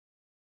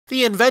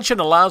The invention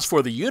allows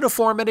for the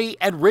uniformity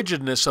and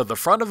rigidness of the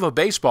front of a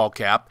baseball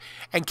cap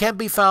and can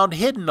be found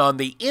hidden on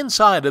the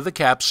inside of the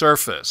cap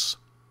surface.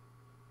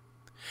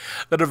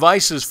 The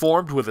device is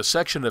formed with a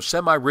section of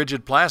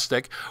semi-rigid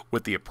plastic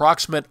with the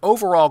approximate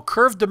overall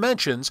curved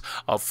dimensions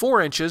of 4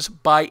 inches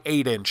by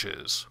 8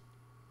 inches.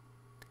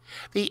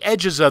 The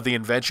edges of the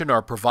invention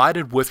are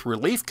provided with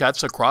relief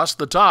cuts across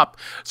the top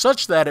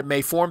such that it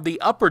may form the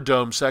upper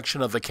dome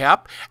section of the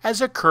cap as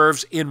it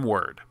curves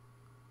inward.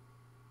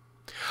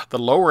 The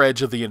lower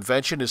edge of the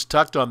invention is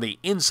tucked on the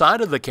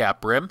inside of the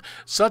cap rim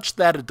such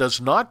that it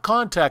does not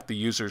contact the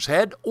user's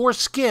head or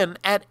skin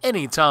at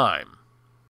any time.